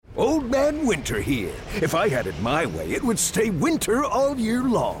Old Man Winter here. If I had it my way, it would stay winter all year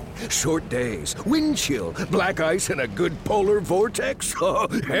long. Short days, wind chill, black ice, and a good polar vortex. Oh,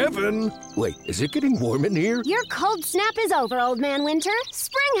 heaven. Wait, is it getting warm in here? Your cold snap is over, Old Man Winter.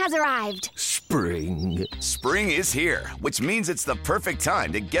 Spring has arrived. Spring. Spring is here, which means it's the perfect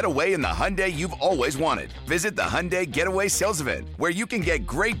time to get away in the Hyundai you've always wanted. Visit the Hyundai Getaway Sales Event, where you can get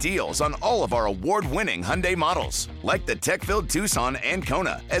great deals on all of our award-winning Hyundai models, like the tech-filled Tucson and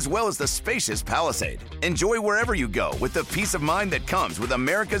Kona, as well as the spacious Palisade. Enjoy wherever you go with the peace of mind that comes with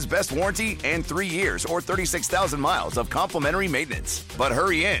America's best warranty and 3 years or 36,000 miles of complimentary maintenance. But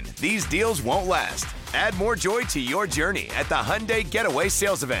hurry in, these deals won't last. Add more joy to your journey at the Hyundai Getaway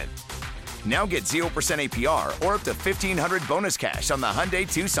Sales Event. Now get 0% APR or up to $1,500 bonus cash on the Hyundai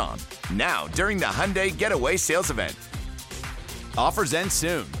Tucson. Now, during the Hyundai Getaway Sales Event. Offers end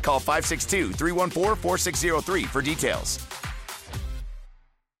soon. Call 562-314-4603 for details.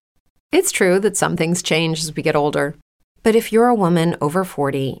 It's true that some things change as we get older. But if you're a woman over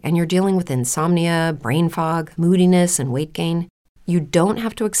 40 and you're dealing with insomnia, brain fog, moodiness, and weight gain, you don't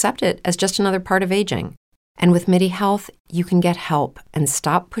have to accept it as just another part of aging. And with MIDI Health, you can get help and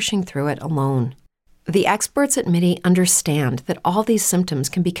stop pushing through it alone. The experts at MIDI understand that all these symptoms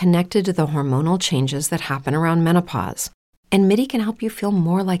can be connected to the hormonal changes that happen around menopause, and MIDI can help you feel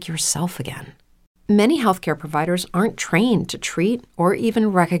more like yourself again. Many healthcare providers aren't trained to treat or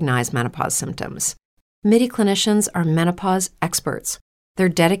even recognize menopause symptoms. MIDI clinicians are menopause experts. They're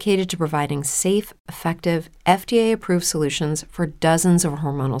dedicated to providing safe, effective, FDA-approved solutions for dozens of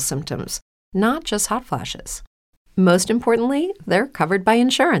hormonal symptoms, not just hot flashes. Most importantly, they're covered by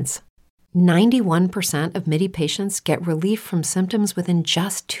insurance. 91% of MIDI patients get relief from symptoms within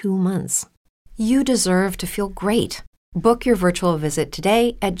just 2 months. You deserve to feel great. Book your virtual visit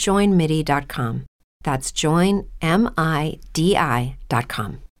today at joinmidi.com. That's joinmidi.com.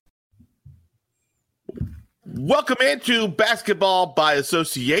 Welcome into Basketball by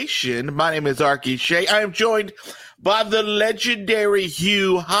Association. My name is Arky Shea. I am joined by the legendary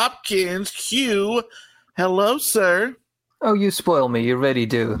Hugh Hopkins. Hugh, hello, sir. Oh, you spoil me. You really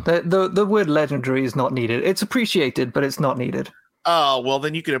do. The word legendary is not needed. It's appreciated, but it's not needed. Oh, well,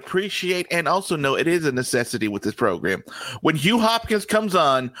 then you can appreciate and also know it is a necessity with this program. When Hugh Hopkins comes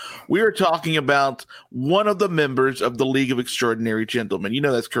on, we are talking about one of the members of the League of Extraordinary Gentlemen. You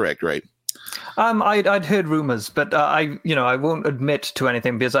know that's correct, right? I'd heard rumors, but I won't admit to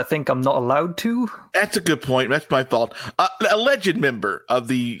anything because I think I'm not allowed to. That's a good point. That's my fault. A alleged member of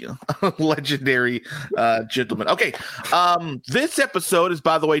the legendary gentleman. Okay. This episode is,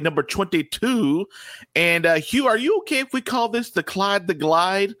 by the way, number 22. And Hugh, are you okay if we call this the Clyde the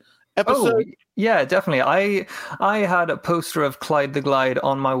Glide episode? Oh, yeah, definitely. I had a poster of Clyde the Glide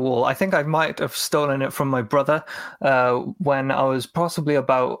on my wall. I think I might have stolen it from my brother when I was possibly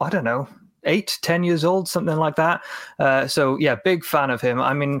about, 8-10 years old, something like that. So yeah, big fan of him.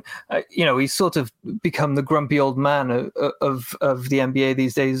 I mean, he's sort of become the grumpy old man of the NBA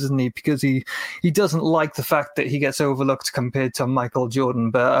these days, isn't he? Because he doesn't like the fact that he gets overlooked compared to Michael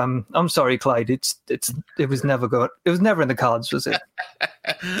Jordan. But I'm sorry, Clyde. It was never good. It was never in the cards, was it?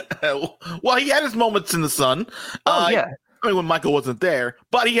 Well, he had his moments in the sun. Yeah. I mean, when Michael wasn't there,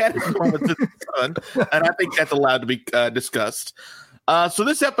 but he had his moments in the sun, and I think that's allowed to be discussed. So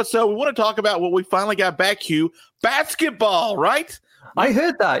this episode, we want to talk about what we finally got back, Hugh. Basketball, right? I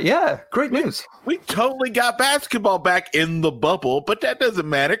heard that, yeah. Great news. We totally got basketball back in the bubble, but that doesn't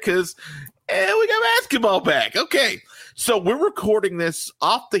matter because we got basketball back. Okay, so we're recording this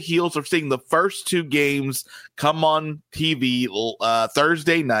off the heels of seeing the first 2 games come on TV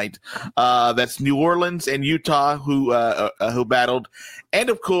Thursday night. That's New Orleans and Utah who battled, and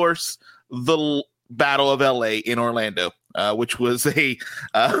of course, the Battle of LA in Orlando. Which was a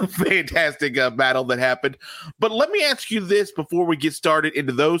fantastic battle that happened. But let me ask you this before we get started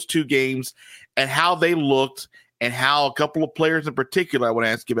into those 2 games and how they looked and how a couple of players in particular I want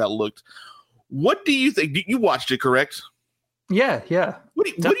to ask you about looked. What do you think? You watched it, correct? Yeah. What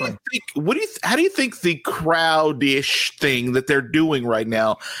do you think? How do you think the crowd-ish thing that they're doing right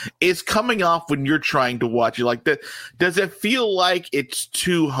now is coming off when you're trying to watch it? Like that, does it feel like it's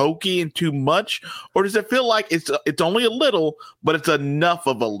too hokey and too much, or does it feel like it's only a little, but it's enough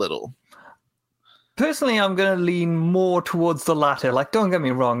of a little? Personally, I'm going to lean more towards the latter. Like, don't get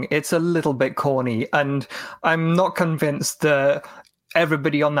me wrong, it's a little bit corny, and I'm not convinced that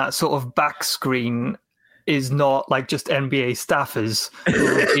everybody on that sort of back screen is not like just NBA staffers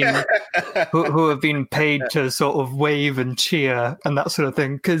who have been paid to sort of wave and cheer and that sort of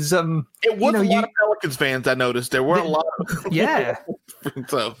thing. Because it was a lot of Pelicans fans. I noticed there were a lot of yeah.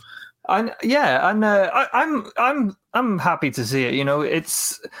 So And I'm happy to see it. You know,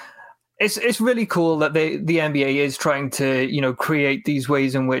 it's really cool that the NBA is trying to, you know, create these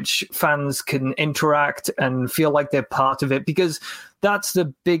ways in which fans can interact and feel like they're part of it, because that's the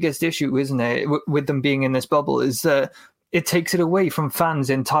biggest issue, isn't it, with them being in this bubble, is that it takes it away from fans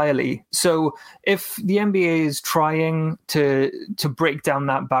entirely. So if the NBA is trying to break down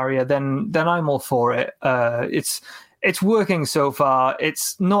that barrier, then I'm all for it. It's working so far.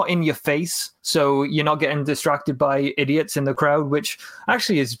 It's not in your face, so you're not getting distracted by idiots in the crowd, which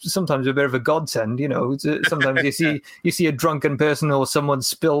actually is sometimes a bit of a godsend. You know, sometimes you see a drunken person or someone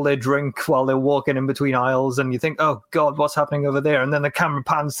spill their drink while they're walking in between aisles, and you think, "Oh God, what's happening over there?" And then the camera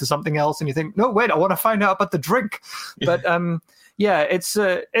pans to something else, and you think, "No, wait, I want to find out about the drink." But it's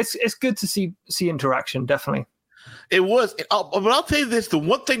good to see interaction, definitely. It was, but I'll tell you this, the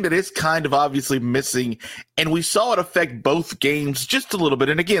one thing that is kind of obviously missing, and we saw it affect both games just a little bit,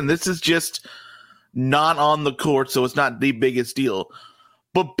 and again, this is just not on the court, so it's not the biggest deal,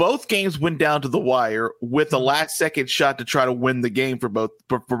 but both games went down to the wire with a last-second shot to try to win the game for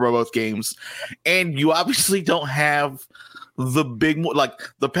both games, and you obviously don't have the big, like,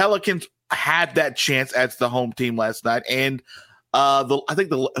 the Pelicans had that chance as the home team last night, and who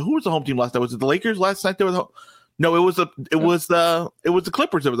was the home team last night? Was it the Lakers last night? No, it was the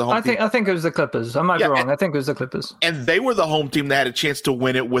Clippers that were the home team. I think it was the Clippers. I might be wrong. I think it was the Clippers. And they were the home team that had a chance to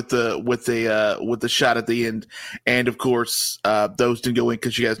win it with the shot at the end. And of course, those didn't go in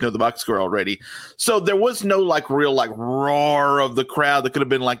because you guys know the box score already. So there was no real roar of the crowd that could have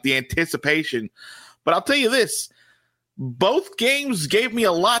been like the anticipation. But I'll tell you this. Both games gave me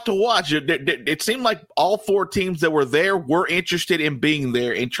a lot to watch. It seemed like all four teams that were there were interested in being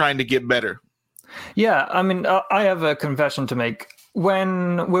there and trying to get better. Yeah, I mean, I have a confession to make.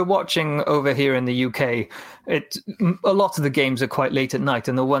 When we're watching over here in the UK, a lot of the games are quite late at night,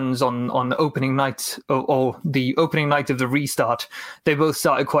 and the ones on opening night or the opening night of the restart, they both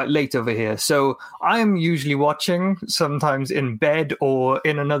started quite late over here. So I'm usually watching sometimes in bed or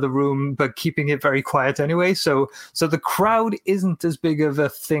in another room, but keeping it very quiet anyway. So the crowd isn't as big of a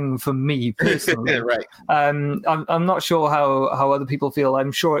thing for me personally. Right. I'm not sure how other people feel.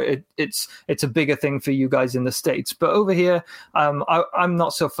 I'm sure it's a bigger thing for you guys in the States, but over here, I'm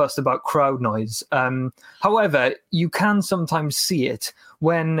not so fussed about crowd noise. However, you can sometimes see it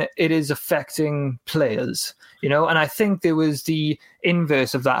when it is affecting players, you know, and I think there was the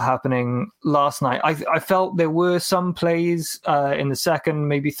inverse of that happening last night. I felt there were some plays in the second,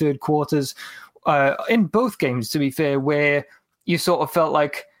 maybe third quarters, in both games, to be fair, where you sort of felt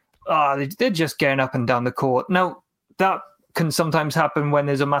like, they're just getting up and down the court. Now, that can sometimes happen when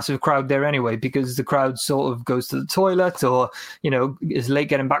there's a massive crowd there anyway, because the crowd sort of goes to the toilet or, you know, is late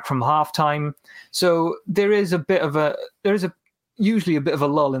getting back from halftime. So there is usually a bit of a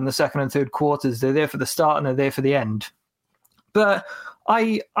lull in the second and third quarters. They're there for the start and they're there for the end. But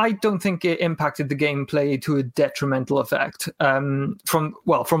I don't think it impacted the gameplay to a detrimental effect from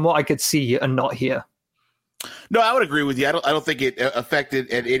what I could see and not hear. No, I would agree with you. I don't think it affected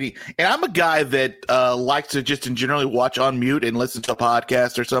at any. And I'm a guy that likes to just generally watch on mute and listen to a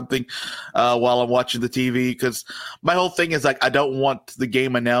podcast or something while I'm watching the TV, because my whole thing is I don't want the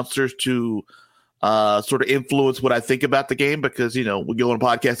game announcers to sort of influence what I think about the game, because, you know, we go on a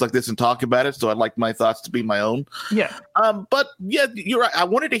podcast like this and talk about it. So I'd like my thoughts to be my own. Yeah. But yeah, you're right. I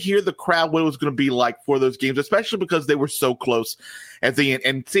wanted to hear the crowd, what it was going to be like for those games, especially because they were so close at the end,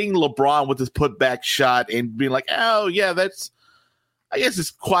 and seeing LeBron with his putback shot and being like, oh yeah, I guess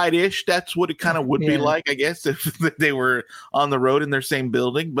it's quiet-ish. That's what it kind of would be like, I guess, if they were on the road in their same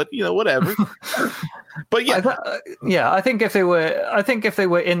building. But, you know, whatever. But yeah, I think if they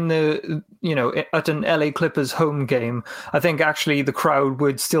were in the, you know, at an LA Clippers home game, I think actually the crowd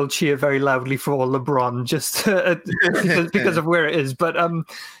would still cheer very loudly for LeBron, just because of where it is. But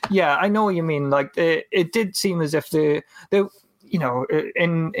yeah, I know what you mean. Like it did seem as if they, you know,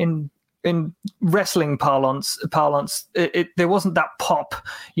 in wrestling parlance, there wasn't that pop,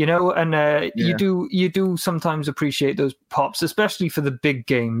 you know, and you do sometimes appreciate those pops, especially for the big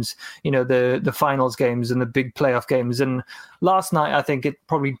games, you know, the finals games and the big playoff games. And last night, I think it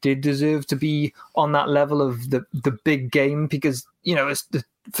probably did deserve to be on that level of the big game, because, you know, it's the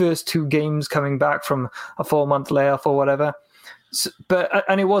first two games coming back from a 4-month layoff or whatever. But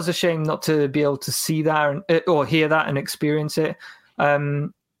it was a shame not to be able to see that or hear that and experience it.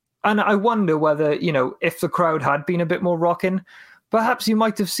 And I wonder whether, you know, if the crowd had been a bit more rocking, perhaps you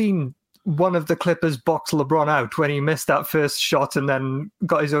might have seen one of the Clippers boxed LeBron out when he missed that first shot and then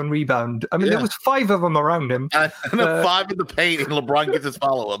got his own rebound. I mean, there was 5 of them around him. And 5 in the paint, and LeBron gets his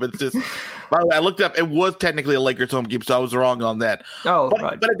follow-up. It's just, by the way, I looked up, it was technically a Lakers home game, so I was wrong on that.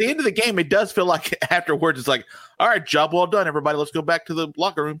 But at the end of the game, it does feel like afterwards, it's like, all right, job well done, everybody. Let's go back to the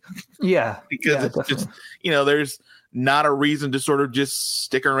locker room. Yeah. Because it's definitely. Just, there's not a reason to sort of just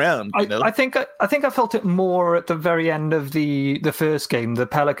stick around. I think I felt it more at the very end of the first game, the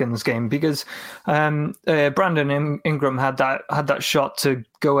Pelicans game, because Brandon Ingram had that shot to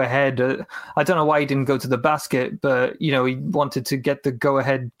go ahead. I don't know why he didn't go to the basket, but he wanted to get the go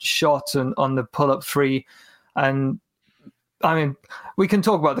ahead shot on the pull up 3. And I mean, we can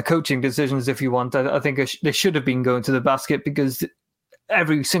talk about the coaching decisions if you want. I think they should have been going to the basket, because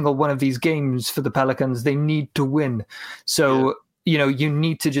every single one of these games for the Pelicans, they need to win. So, you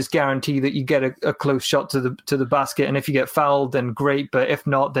need to just guarantee that you get a close shot to the basket. And if you get fouled, then great. But if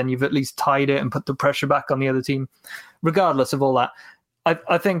not, then you've at least tied it and put the pressure back on the other team. Regardless of all that,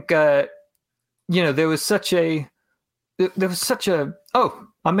 I think, there was such a, oh,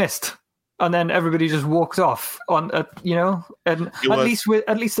 I missed. And then everybody just walked off and at least at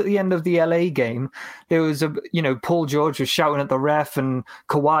the end of the LA game, there was Paul George was shouting at the ref, and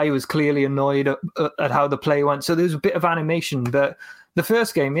Kawhi was clearly annoyed at how the play went. So there was a bit of animation, but the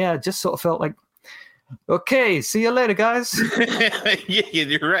first game, just sort of felt like, okay, see you later, guys. Yeah,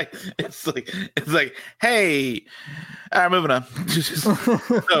 you're right. It's like, hey, all right, moving on.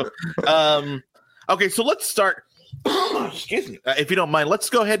 Okay, so let's start. Excuse me. If you don't mind, let's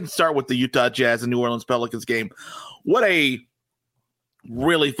go ahead and start with the Utah Jazz and New Orleans Pelicans game. What a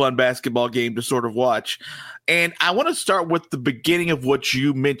really fun basketball game to sort of watch. And I want to start with the beginning of what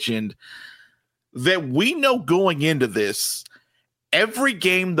you mentioned, that we know going into this, every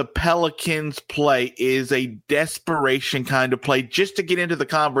game the Pelicans play is a desperation kind of play just to get into the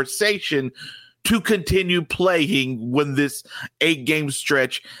conversation to continue playing when this 8-game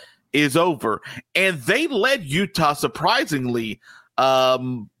stretch is over. And they led Utah surprisingly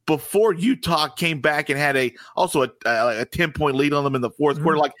before Utah came back and had a 10-point lead on them in the fourth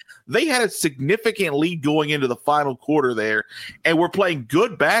quarter. Like, they had a significant lead going into the final quarter there, and were playing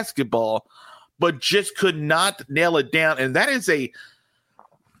good basketball, but just could not nail it down. And that is the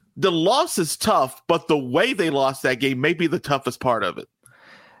loss is tough, but the way they lost that game may be the toughest part of it.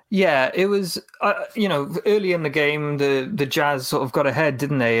 Yeah, it was, early in the game, the Jazz sort of got ahead,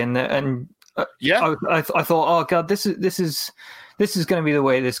 didn't they? And I thought, oh God, this is going to be the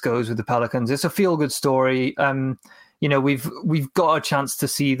way this goes with the Pelicans. It's a feel-good story. We've got a chance to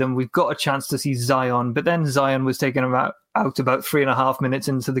see them. We've got a chance to see Zion, but then Zion was taken out about 3.5 minutes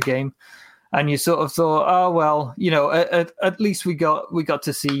into the game. And you sort of thought, oh, well, at least we got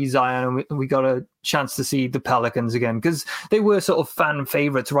to see Zion, and we got a chance to see the Pelicans again, because they were sort of fan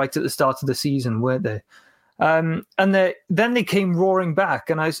favorites right at the start of the season, weren't they? And then they came roaring back.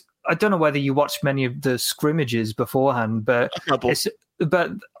 And I don't know whether you watched many of the scrimmages beforehand, but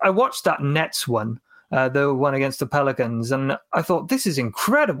I watched that Nets one. The one against the Pelicans, and I thought, this is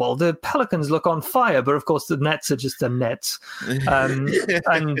incredible. The Pelicans look on fire, but of course the Nets are just the Nets. And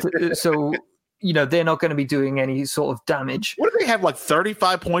so, they're not going to be doing any sort of damage. What did they have, like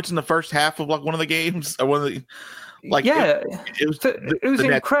 35 points in the first half of like one of the games? Or one of the, like, yeah, it was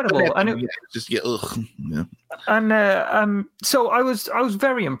incredible. And it just ugh. Yeah. And so I was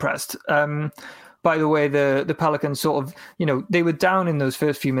very impressed. By the way, the Pelicans sort of, they were down in those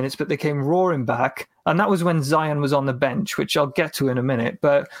first few minutes, but they came roaring back. And that was when Zion was on the bench, which I'll get to in a minute.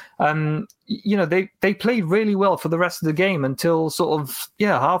 But, they played really well for the rest of the game until sort of,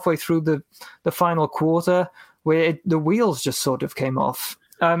 halfway through the final quarter, where the wheels just sort of came off.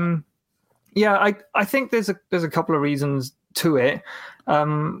 I think there's a couple of reasons to it.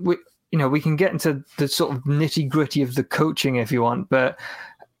 We can get into the sort of nitty gritty of the coaching if you want, but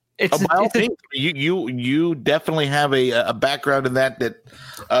you definitely have a background in that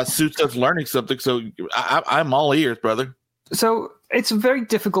suits us learning something. So I'm all ears, brother. So it's a very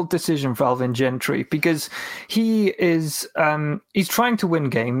difficult decision for Alvin Gentry, because he is he's trying to win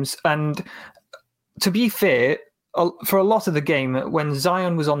games, and to be fair, for a lot of the game, when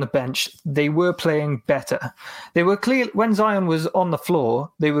Zion was on the bench, they were playing better. They were when Zion was on the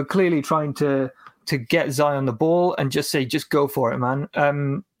floor, they were clearly trying to get Zion the ball and just say, just go for it, man.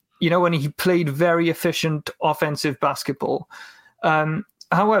 When he played very efficient offensive basketball.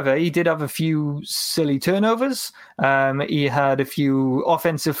 However, he did have a few silly turnovers. He had a few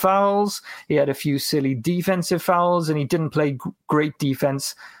offensive fouls. He had a few silly defensive fouls, and he didn't play great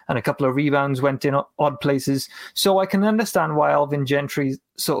defense. And a couple of rebounds went in odd places. So I can understand why Alvin Gentry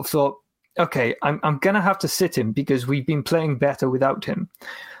sort of thought, okay, I'm going to have to sit him because we've been playing better without him.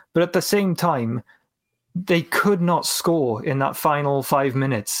 But at the same time, they could not score in that final 5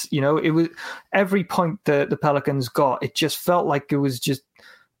 minutes. You know, it was every point the Pelicans got, it just felt like it was just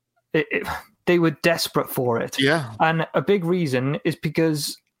they were desperate for it. Yeah. And a big reason is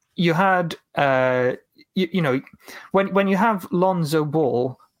because you had you know, when you have Lonzo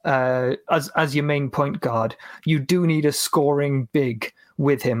Ball as your main point guard, you do need a scoring big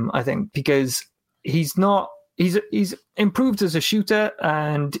with him, I think, because he's improved as a shooter,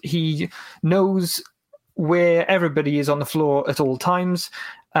 and he knows where everybody is on the floor at all times,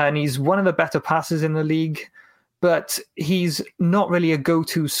 and he's one of the better passers in the league, but he's not really a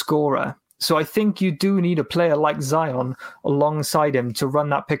go-to scorer. So I think you do need a player like Zion alongside him to run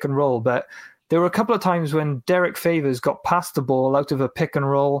that pick and roll. But there were a couple of times when Derek Favors got past the ball out of a pick and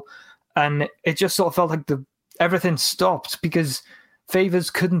roll, and it just sort of felt like everything stopped because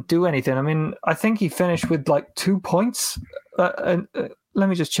Favors couldn't do anything. I mean, I think he finished with like 2 points. Let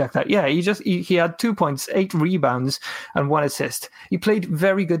me just check that. Yeah, he had 2 points, 8 rebounds, and 1 assist. He played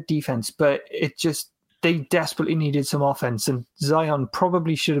very good defense, but they desperately needed some offense, and Zion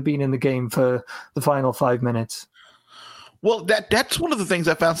probably should have been in the game for the final 5 minutes. Well, that's one of the things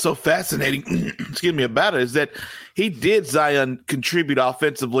I found so fascinating, excuse me, about it, is that Zion contribute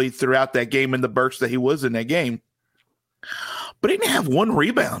offensively throughout that game in the bursts that he was in that game. But he didn't have 1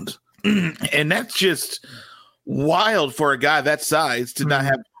 rebound. And that's just wild for a guy that size to not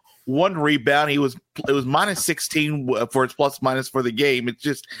have 1 rebound. It was minus 16 for his plus minus for the game. It's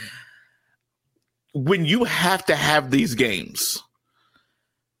just, when you have to have these games,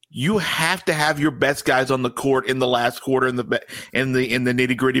 you have to have your best guys on the court in the last quarter, in the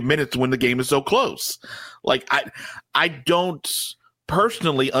nitty gritty minutes when the game is so close. Like I don't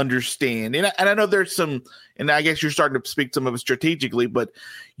personally understand, and I know there's some, and I guess you're starting to speak some of it strategically, but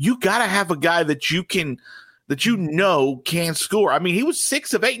you got to have a guy that you can score. I mean, he was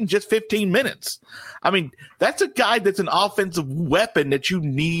 6 of 8 in just 15 minutes. I mean, that's a guy that's an offensive weapon that you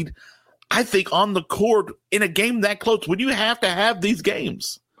need, I think, on the court in a game that close when you have to have these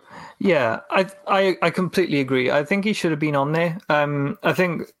games. Yeah, I completely agree. I think he should have been on there. I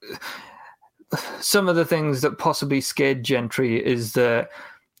think some of the things that possibly scared Gentry is that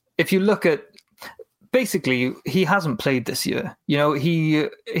if you look at, basically, he hasn't played this year. You know, he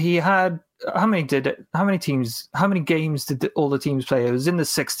had, how many games did all the teams play? It was in the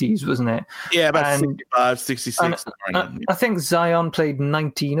 60s, wasn't it? Yeah, about 65, 66. I think Zion played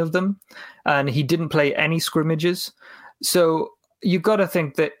 19 of them, and he didn't play any scrimmages. So you've got to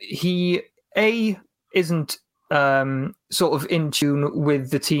think that he, isn't sort of in tune with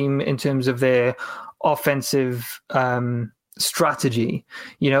the team in terms of their offensive strategy,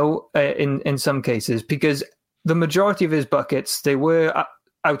 you know, in some cases, because the majority of his buckets, they were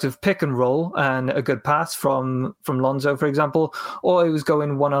out of pick and roll and a good pass from Lonzo, for example, or he was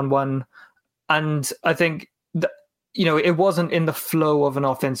going one-on-one. And I think that, you know, it wasn't in the flow of an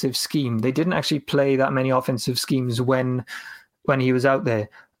offensive scheme. They didn't actually play that many offensive schemes when he was out there.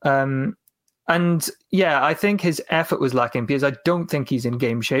 And yeah, I think his effort was lacking because I don't think he's in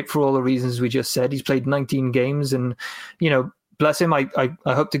game shape for all the reasons we just said. He's played 19 games and, you know, bless him. I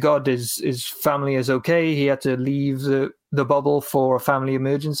hope to God his family is okay. He had to leave the bubble for a family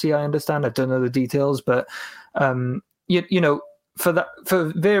emergency, I understand. I don't know the details, but, you know, for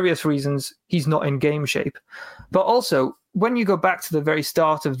various reasons, he's not in game shape. But also, when you go back to the very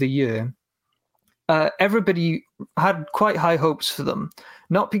start of the year, everybody had quite high hopes for them,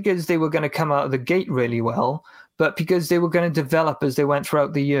 not because they were going to come out of the gate really well, but because they were going to develop as they went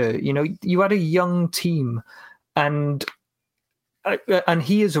throughout the year. You know, you had a young team, and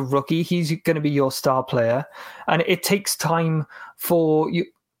he is a rookie. He's going to be your star player, and it takes time for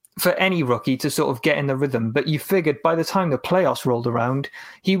any rookie to sort of get in the rhythm. But you figured by the time the playoffs rolled around,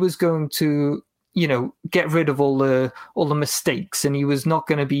 he was going to, you know, get rid of all the mistakes, and he was not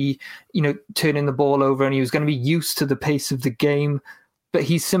going to be, you know, turning the ball over, and he was going to be used to the pace of the game. But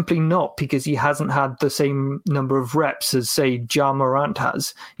he's simply not, because he hasn't had the same number of reps as, say, Ja Morant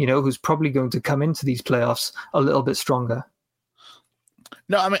has, you know, who's probably going to come into these playoffs a little bit stronger.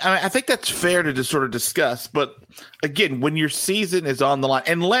 No, I mean, I think that's fair to just sort of discuss. But again, when your season is on the line,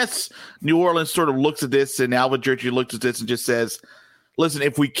 unless New Orleans sort of looks at this and Alvin Gentry looks at this and just says, listen,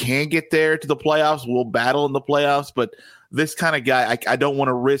 if we can get there to the playoffs, we'll battle in the playoffs. But this kind of guy, I don't want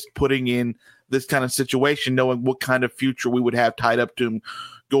to risk putting in this kind of situation, knowing what kind of future we would have tied up to him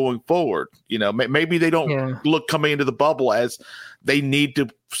going forward. You know, maybe they don't look coming into the bubble as they need to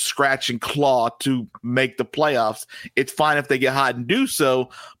scratch and claw to make the playoffs. It's fine if they get hot and do so,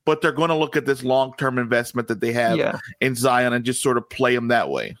 but they're going to look at this long-term investment that they have in Zion and just sort of play him that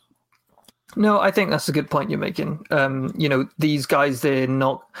way. No, I think that's a good point you're making. These guys, they're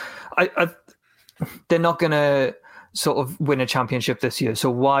not going to sort of win a championship this year. So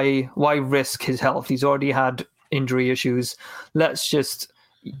why risk his health? He's already had injury issues. Let's just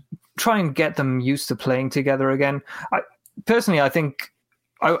try and get them used to playing together again. I think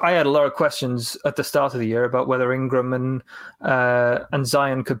I had a lot of questions at the start of the year about whether Ingram and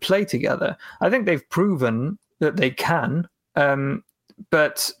Zion could play together. I think they've proven that they can,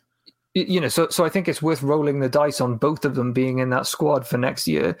 but so I think it's worth rolling the dice on both of them being in that squad for next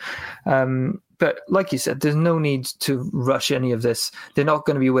year. But like you said, there's no need to rush any of this. They're not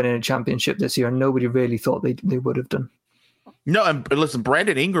going to be winning a championship this year, and nobody really thought they would have done. No, and listen,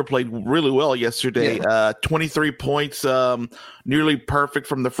 Brandon Ingram played really well yesterday. Yeah. 23 points, nearly perfect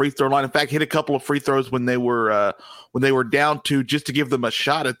from the free throw line. In fact, hit a couple of free throws when they were down to just to give them a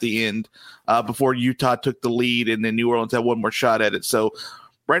shot at the end before Utah took the lead, and then New Orleans had one more shot at it. So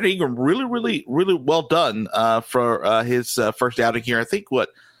Brandon Ingram really, really, really well done for his first outing here. I think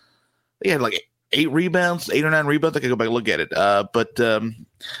they had like 8 or 9 rebounds. I can go back and look at it. But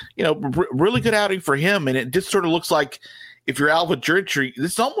really good outing for him, and it just sort of looks like, if you're Alvin Gentry,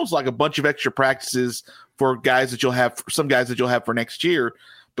 this is almost like a bunch of extra practices for some guys that you'll have for next year,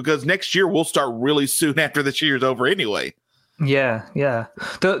 because next year will start really soon after this year's over anyway. Yeah.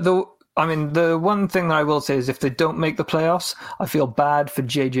 The one thing that I will say is, if they don't make the playoffs, I feel bad for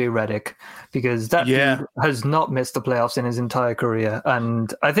JJ Redick, because that dude has not missed the playoffs in his entire career.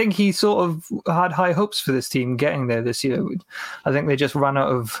 And I think he sort of had high hopes for this team getting there this year. I think they just ran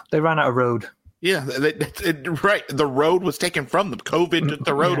out of road. Yeah, right. The road was taken from them. COVID took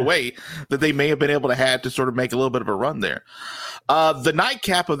the road away that they may have been able to have to sort of make a little bit of a run there. The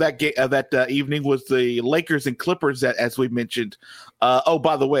nightcap of that evening was the Lakers and Clippers, as we mentioned.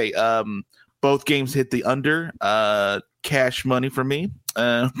 By the way, both games hit the under. Cash money for me.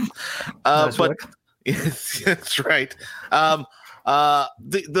 Nice but that's right.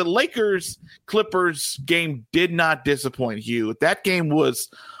 The Lakers Clippers game did not disappoint, Hugh. That game was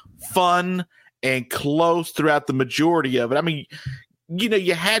fun and close throughout the majority of it. I mean,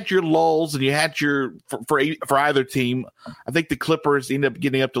 you had your lulls, and you had your for either team. I think the Clippers ended up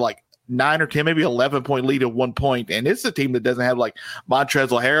getting up to like 9 or 10, maybe 11-point lead at one point, and it's a team that doesn't have like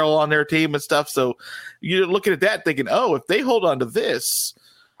Montrezl Harrell on their team and stuff. So you're looking at that thinking, oh, if they hold on to this,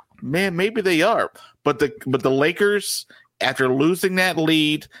 man, maybe they are. But the Lakers, after losing that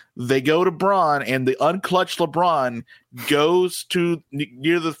lead, they go to Bron, and the unclutched LeBron goes to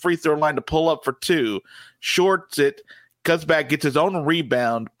near the free throw line to pull up for 2, shorts it, comes back, gets his own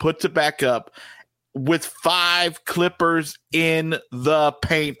rebound, puts it back up with 5 Clippers in the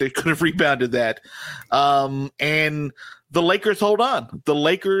paint. They could have rebounded that. And the Lakers hold on. The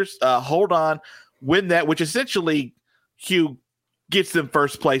Lakers hold on, win that, which essentially, Hugh, gets them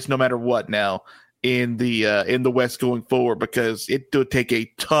first place no matter what now in the West going forward, because it would take a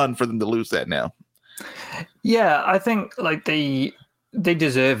ton for them to lose that now. Yeah, I think like they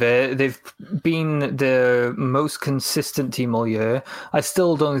deserve it. They've been the most consistent team all year. I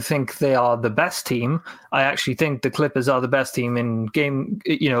still don't think they are the best team. I actually think the Clippers are the best team in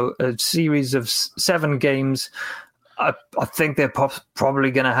a series of 7 games. I think they're probably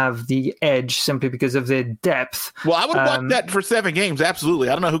going to have the edge simply because of their depth. Well, I would want that for 7 games. Absolutely.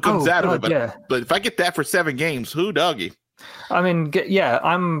 I don't know who comes out of it, but if I get that for 7 games, who, doggy? I mean,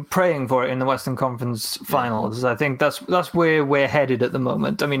 I'm praying for it in the Western Conference Finals. I think that's where we're headed at the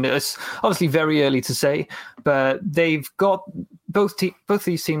moment. I mean, it's obviously very early to say, but they've got both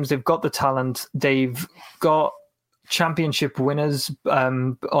these teams. They've got the talent. They've got championship winners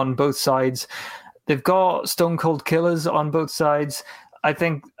on both sides. They've got stone cold killers on both sides. I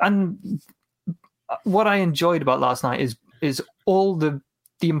think, and what I enjoyed about last night is all the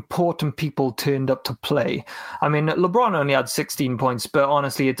important people turned up to play. I mean, LeBron only had 16 points, but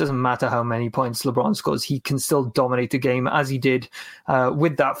honestly, it doesn't matter how many points LeBron scores. He can still dominate the game, as he did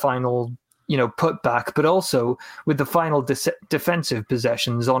with that final, put back, but also with the final defensive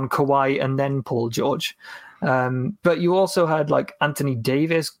possessions on Kawhi and then Paul George. But you also had like Anthony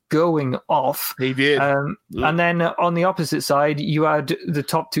Davis going off. He did. And then on the opposite side, you had the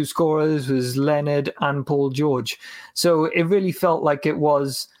top 2 scorers was Leonard and Paul George. So it really felt like it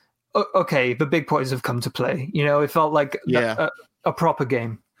was, okay, the big boys have come to play. It felt like a proper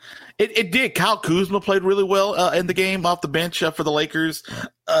game. It did. Kyle Kuzma played really well in the game off the bench for the Lakers.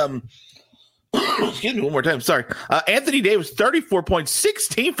 Excuse me one more time. Sorry. Anthony Davis, 34 points,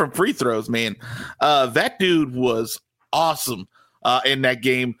 16 from free throws, man. That dude was awesome in that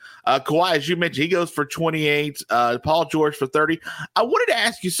game. Kawhi, as you mentioned, he goes for 28. Paul George for 30. I wanted to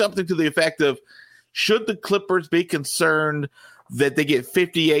ask you something to the effect of, should the Clippers be concerned that they get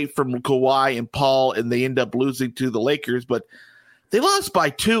 58 from Kawhi and Paul, and they end up losing to the Lakers. But they lost by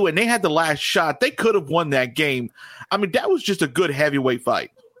 2, and they had the last shot. They could have won that game. I mean, that was just a good heavyweight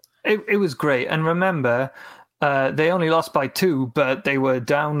fight. It was great. And remember, they only lost by 2, but they were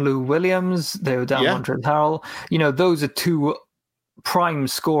down Lou Williams. They were down Montrezl Harrell. Those are 2 prime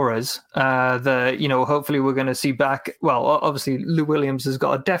scorers that hopefully we're going to see back. Well, obviously Lou Williams has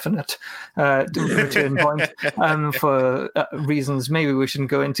got a definite return point for reasons maybe we shouldn't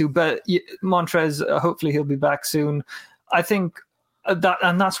go into, but Montrez, hopefully he'll be back soon. I think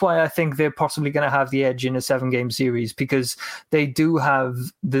that's why I think they're possibly going to have the edge in a 7-game series, because they do have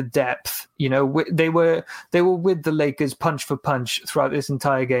the depth. They were with the Lakers punch for punch throughout this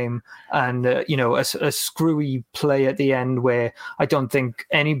entire game, and a screwy play at the end where I don't think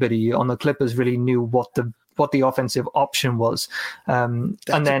anybody on the Clippers really knew what the offensive option was. That's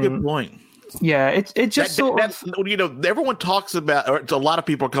a good point. Yeah, it just everyone talks about, or a lot of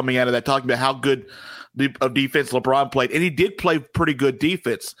people are coming out of that talking about how good of defense LeBron played, and he did play pretty good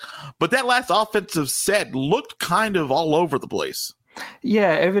defense, but that last offensive set looked kind of all over the place.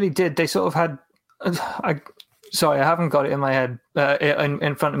 Yeah, it really did. They sort of had I haven't got it in my head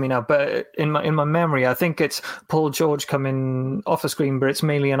in front of me now, but in my memory I think it's Paul George coming off a screen, but it's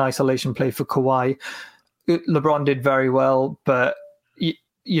mainly an isolation play for Kawhi. LeBron did very well, but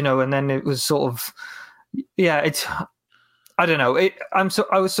and then it was sort of I don't know.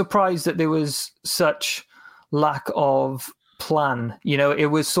 I was surprised that there was such lack of plan. It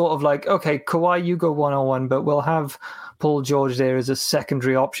was sort of like, okay, Kawhi, you go 1-on-1, but we'll have Paul George there as a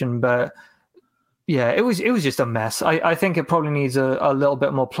secondary option. But yeah, it was just a mess. I think it probably needs a little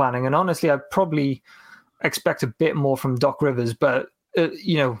bit more planning. And honestly, I probably expect a bit more from Doc Rivers. But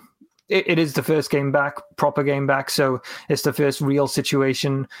it is the first game back, proper game back, so it's the first real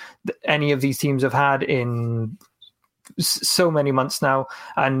situation that any of these teams have had in so many months now,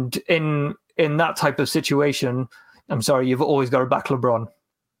 and in that type of situation, I'm sorry, you've always got to back LeBron.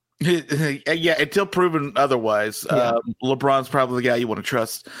 Yeah, until proven otherwise. LeBron's probably the guy you want to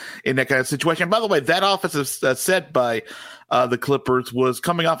trust in that kind of situation. And by the way, that offensive set by the Clippers was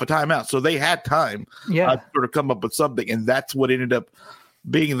coming off a timeout, so they had time to sort of come up with something, and that's what ended up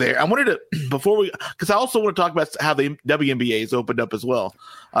being there. I wanted to, because I also want to talk about how the WNBA has opened up as well,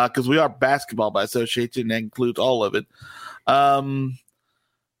 because we are basketball by association, and that includes all of it.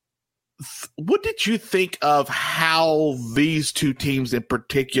 What did you think of how these two teams in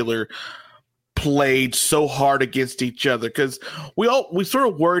particular played so hard against each other? Because we sort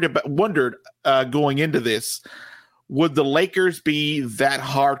of wondered going into this, would the Lakers be that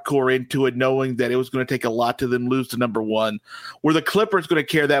hardcore into it, knowing that it was going to take a lot to them lose to number 1? Were the Clippers going to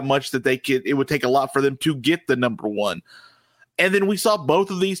care that much that it would take a lot for them to get the number 1? And then we saw both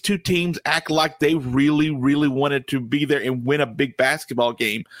of these two teams act like they really, really wanted to be there and win a big basketball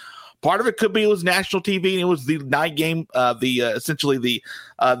game. Part of it could be it was national TV and it was the night game, essentially the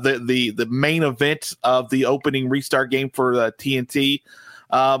main event of the opening restart game for TNT.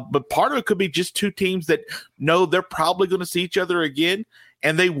 But part of it could be just two teams that know they're probably going to see each other again,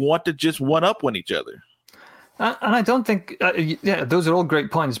 and they want to just one-up on each other. And I don't think, those are all great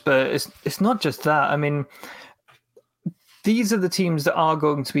points, but it's not just that. I mean, these are the teams that are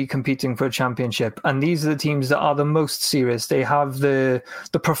going to be competing for a championship, and these are the teams that are the most serious. They have the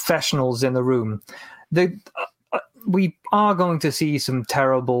professionals in the room. We are going to see some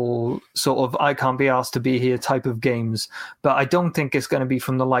terrible sort of I can't be asked to be here type of games, but I don't think it's going to be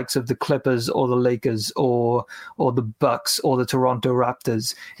from the likes of the Clippers or the Lakers or the Bucks or the Toronto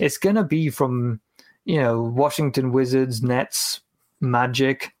Raptors. It's going to be from, Washington Wizards, Nets,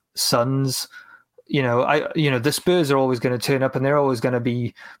 Magic, Suns. The Spurs are always going to turn up and they're always going to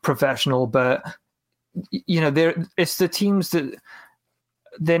be professional, but it's the teams that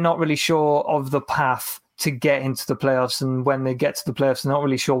they're not really sure of the path to get into the playoffs, and when they get to the playoffs, they're not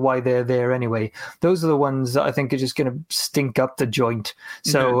really sure why they're there anyway. Those are the ones that I think are just going to stink up the joint.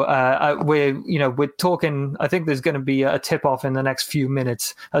 So we're talking. I think there's going to be a tip off in the next few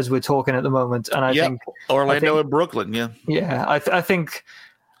minutes as we're talking at the moment, and I think Orlando and Brooklyn. I think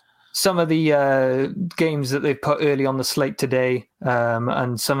some of the games that they put early on the slate today,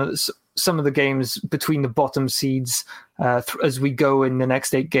 and some of the games between the bottom seeds as we go in the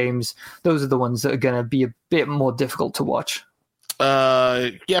next 8 games, those are the ones that are going to be a bit more difficult to watch.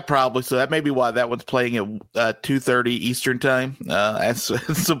 Probably. So that may be why that one's playing at 2:30 Eastern time, as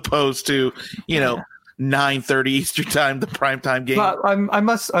opposed to 9 9:30 Eastern time, the primetime game. But I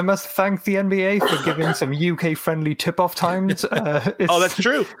must thank the NBA for giving some UK friendly tip off times. Oh, that's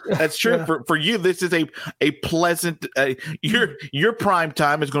true. That's true. Yeah. For you, this is a pleasant. Your prime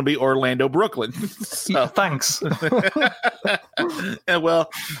time is going to be Orlando, Brooklyn. So. Yeah, thanks.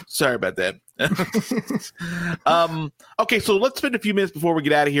 Well, sorry about that. Okay, so let's spend a few minutes before we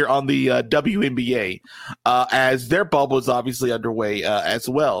get out of here on the WNBA, as their bubble is obviously underway as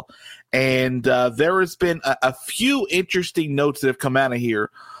well. And there has been a few interesting notes that have come out of here.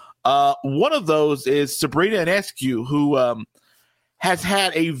 One of those is Sabrina Ionescu, who has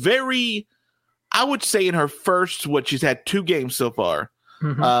had a very, I would say in her first, she's had 2 games so far.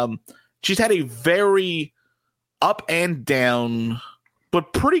 Mm-hmm. She's had a very up and down,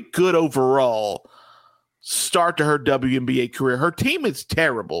 but pretty good overall start to her WNBA career. Her team is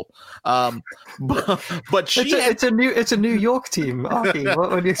terrible, but it's a New York team. Okay, what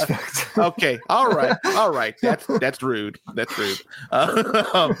would you expect? Okay, all right. That's rude. I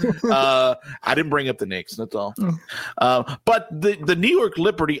didn't bring up the Knicks. That's all. But the New York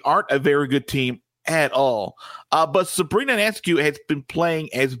Liberty aren't a very good team at all. But Sabrina Ionescu has been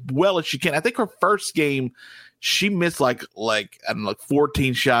playing as well as she can. I think her first game, she missed like I don't know, like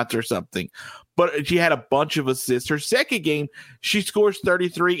 14 shots or something. But she had a bunch of assists. Her second game, she scores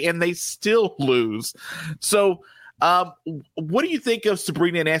 33, and they still lose. So what do you think of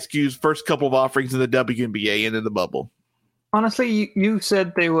Sabrina Ionescu's first couple of offerings in the WNBA and in the bubble? Honestly, you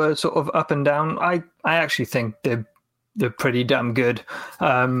said they were sort of up and down. I actually think they're pretty damn good.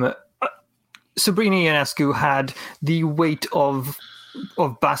 Sabrina Ionescu had the weight of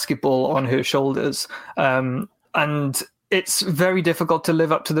basketball on her shoulders, and it's very difficult to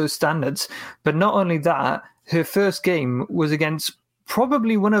live up to those standards. But not only that, her first game was against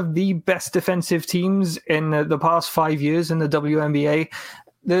probably one of the best defensive teams in the past 5 years in the WNBA.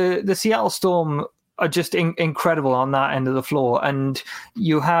 The Seattle Storm are just incredible on that end of the floor. And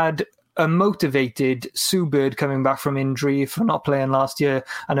you had a motivated Sue Bird coming back from injury for not playing last year,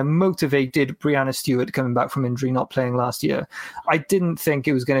 and a motivated Breanna Stewart coming back from injury, not playing last year. I didn't think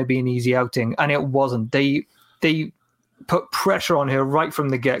it was going to be an easy outing, and it wasn't. They put pressure on her right from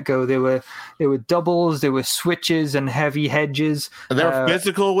the get-go. There were doubles, there were switches and heavy hedges. And they were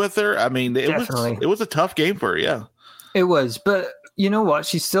physical with her. I mean, definitely. It was a tough game for her, yeah. It was, but you know what?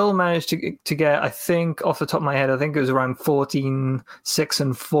 She still managed to get, I think, off the top of my head, I think it was around 14, 6,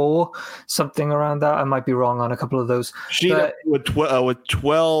 and 4, something around that. I might be wrong on a couple of those. She with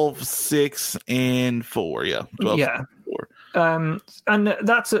 12, 6, and 4, yeah. 12, yeah. 4. And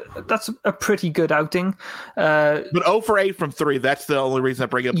that's a pretty good outing. But 0 for 8 from 3, that's the only reason I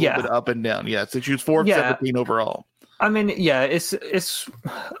bring up a little bit up and down. Yeah, so she was 4 of 17 overall. I mean, yeah, it's.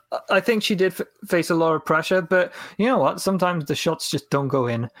 I think she did face a lot of pressure, but you know what? Sometimes the shots just don't go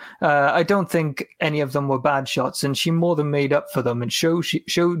in. I don't think any of them were bad shots, and she more than made up for them and showed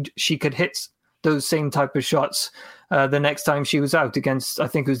she could hit those same type of shots the next time she was out against, I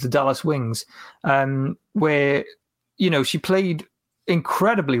think it was the Dallas Wings, where she played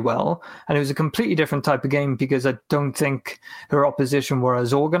incredibly well, and it was a completely different type of game because I don't think her opposition were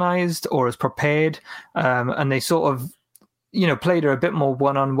as organized or as prepared, and they sort of played her a bit more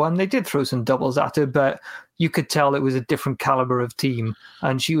one-on-one. They did throw some doubles at her, but you could tell it was a different caliber of team,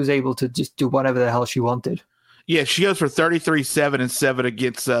 and she was able to just do whatever the hell she wanted. Yeah, she goes for 33, 7, and 7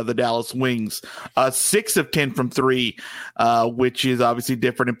 against the Dallas Wings. 6 of 10 from 3, which is obviously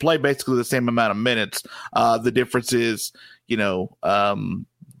different, and play basically the same amount of minutes. The difference is,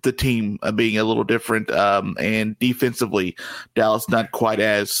 the team being a little different, and defensively, Dallas not quite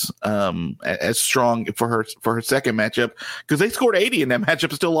as strong for her second matchup, because they scored 80 in that matchup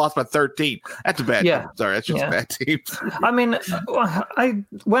and still lost by 13. That's a bad team. Sorry, that's just a bad team. I mean,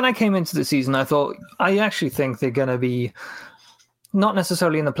 when I came into the season, I thought, I actually think they're going to be not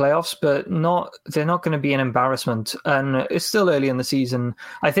necessarily in the playoffs, but they're not going to be an embarrassment. And it's still early in the season.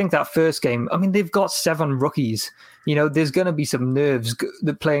 I think that first game, I mean, they've got 7 rookies. There's going to be some nerves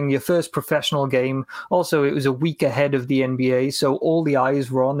playing your first professional game. Also, it was a week ahead of the NBA, so all the eyes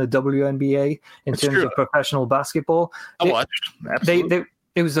were on the WNBA in terms of professional basketball. I watched. Absolutely.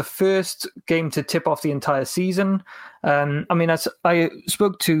 It was the first game to tip off the entire season. I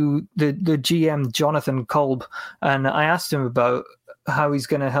spoke to the GM, Jonathan Kolb, and I asked him about how he's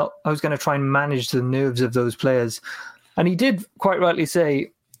going to help. I was going to try and manage the nerves of those players. And he did quite rightly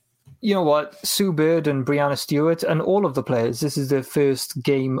say, you know what, Sue Bird and Breanna Stewart and all of the players, this is their first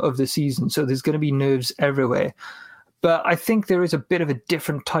game of the season, so there's going to be nerves everywhere. But I think there is a bit of a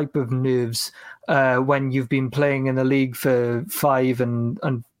different type of nerves when you've been playing in the league for 5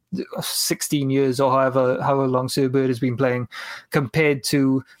 and 16 years or however long Sir Bird has been playing, compared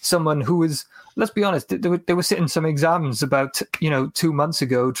to someone who was, let's be honest, they were sitting some exams about 2 months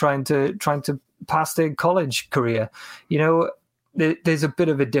ago trying to pass their college career. There's a bit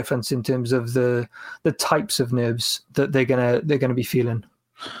of a difference in terms of the types of nerves that they're gonna be feeling.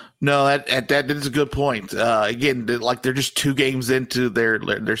 No, that is a good point. Again, they're just 2 games into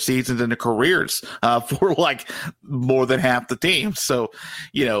their seasons and their careers for like more than half the team. So,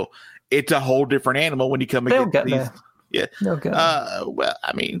 it's a whole different animal when you come against these. There. Yeah. Well,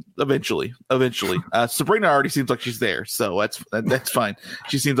 I mean, eventually. Sabrina already seems like she's there, so that's fine.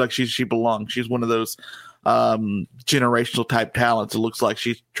 She seems like she belongs. She's one of those generational type talents. It looks like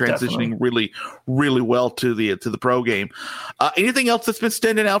she's transitioning really, really well to the pro game. Anything else that's been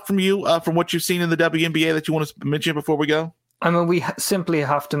standing out from you from what you've seen in the WNBA that you want to mention before we go? I mean, we simply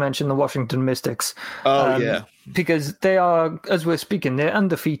have to mention the Washington Mystics. Yeah. Because they are, as we're speaking, they're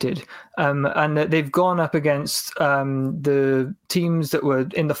undefeated. And they've gone up against the teams that were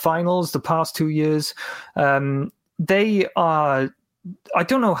in the finals the past 2 years. They are... I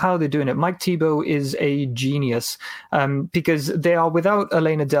don't know how they're doing it. Mike Thibault is a genius because they are without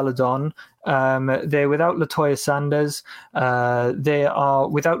Elena Delle Donne. They're without LaToya Sanders. They are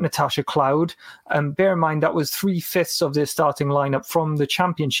without Natasha Cloud. Bear in mind, that was 3/5 of their starting lineup from the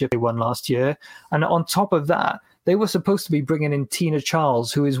championship they won last year. And on top of that, they were supposed to be bringing in Tina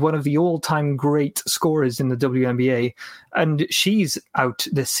Charles, who is one of the all-time great scorers in the WNBA. And she's out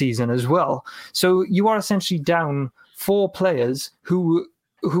this season as well. So you are essentially down 4 players who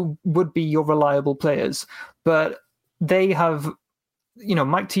would be your reliable players, but they have,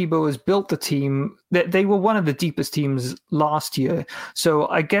 Mike Thibault has built the team. They were one of the deepest teams last year. So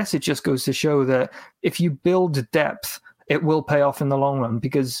I guess it just goes to show that if you build depth, it will pay off in the long run,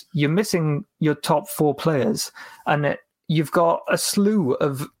 because you're missing your top 4 players and you've got a slew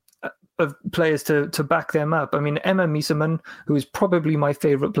of players to back them up. I mean, Emma Miesemann, who is probably my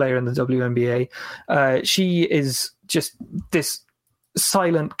favorite player in the WNBA, she is just this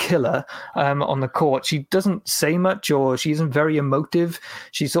silent killer on the court. She doesn't say much, or she isn't very emotive.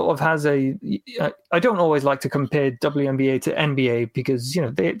 She sort of has I don't always like to compare WNBA to NBA because,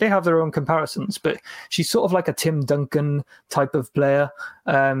 they have their own comparisons, but she's sort of like a Tim Duncan type of player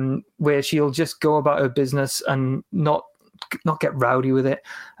where she'll just go about her business and not get rowdy with it.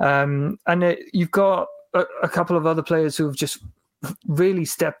 You've got a couple of other players who've just really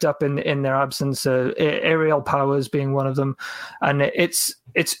stepped up in their absence, Ariel Powers being one of them. And it's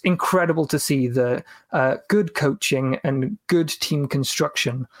incredible to see that good coaching and good team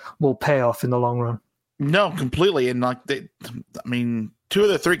construction will pay off in the long run. No, completely. And 2 of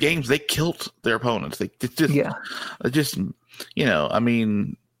the 3 games, they killed their opponents.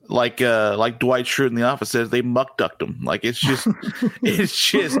 Like Dwight Schrute in The Office says, they muck ducked them. Like, it's just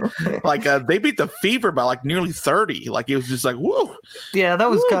like they beat the Fever by like nearly 30. Like, it was just like, whoa. Yeah, that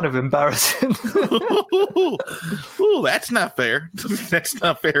was kind of embarrassing. Ooh, that's not fair. That's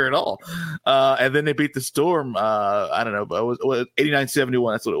not fair at all. And then they beat the Storm. I don't know, but it was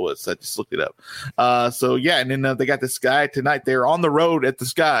 89-71. That's what it was. I just looked it up. So yeah, and then they got the Sky tonight. They're on the road at the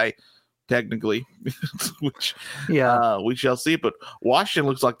Sky, technically, which we shall see. But Washington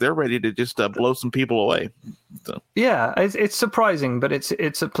looks like they're ready to just blow some people away. So. Yeah, it's surprising, but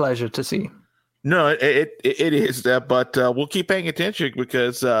it's a pleasure to see. No, it is, but we'll keep paying attention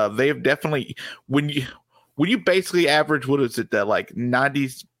because they've definitely when you basically average, what is it, like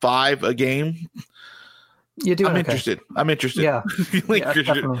 95 a game. You're doing interested. I'm interested. Yeah.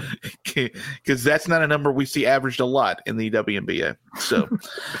 Because that's not a number we see averaged a lot in the WNBA. So,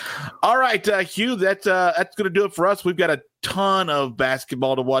 all right, Hugh, that's going to do it for us. We've got a ton of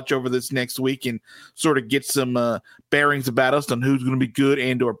basketball to watch over this next week and sort of get some bearings about us on who's going to be good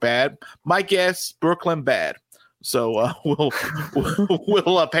and or bad. My guess, Brooklyn bad. So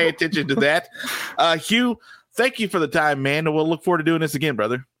we'll pay attention to that. Hugh, thank you for the time, man. And we'll look forward to doing this again,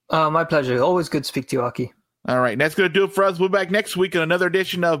 brother. My pleasure. Always good to speak to you, Aki. All right, and that's going to do it for us. We'll be back next week on another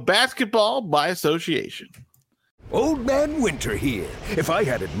edition of Basketball by Association. Old Man Winter here. If I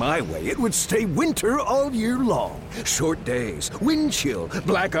had it my way, it would stay winter all year long. Short days, wind chill,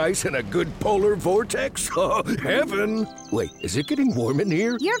 black ice, and a good polar vortex. Oh, heaven. Wait, is it getting warm in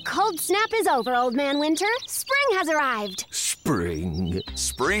here? Your cold snap is over, Old Man Winter. Spring has arrived. Spring. long.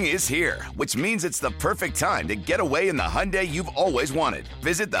 Spring is here, which means it's the perfect time to get away in the Hyundai you've always wanted.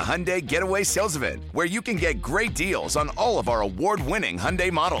 Visit the Hyundai Getaway Sales Event, where you can get great deals on all of our award-winning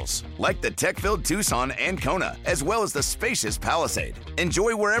Hyundai models, like the tech-filled Tucson and Kona, as well as the spacious Palisade.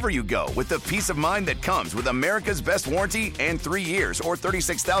 Enjoy wherever you go with the peace of mind that comes with America's best warranty and 3 years or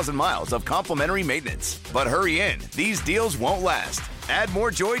 36,000 miles of complimentary maintenance. But hurry in, these deals won't last. Add more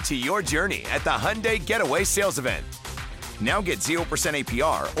joy to your journey at the Hyundai Getaway Sales Event. Now get 0%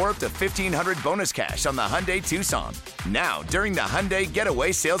 APR or up to $1,500 bonus cash on the Hyundai Tucson. Now, during the Hyundai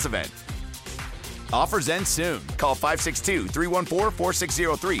Getaway Sales Event. Offers end soon. Call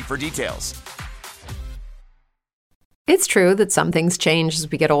 562-314-4603 for details. It's true that some things change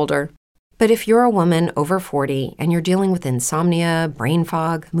as we get older. But if you're a woman over 40 and you're dealing with insomnia, brain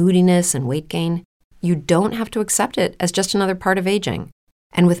fog, moodiness, and weight gain, you don't have to accept it as just another part of aging.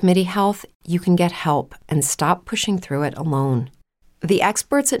 And with MIDI Health, you can get help and stop pushing through it alone. The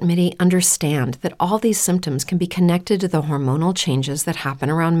experts at MIDI understand that all these symptoms can be connected to the hormonal changes that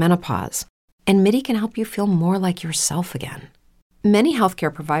happen around menopause, and MIDI can help you feel more like yourself again. Many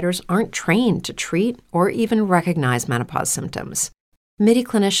healthcare providers aren't trained to treat or even recognize menopause symptoms. MIDI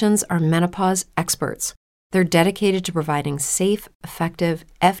clinicians are menopause experts. They're dedicated to providing safe, effective,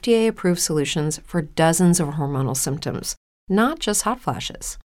 FDA-approved solutions for dozens of hormonal symptoms, not just hot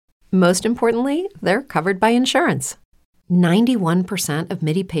flashes. Most importantly, they're covered by insurance. 91% of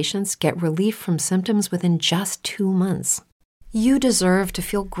MIDI patients get relief from symptoms within just 2 months. You deserve to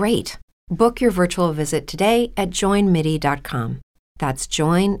feel great. Book your virtual visit today at joinmidi.com. That's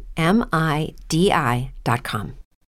joinmidi.com.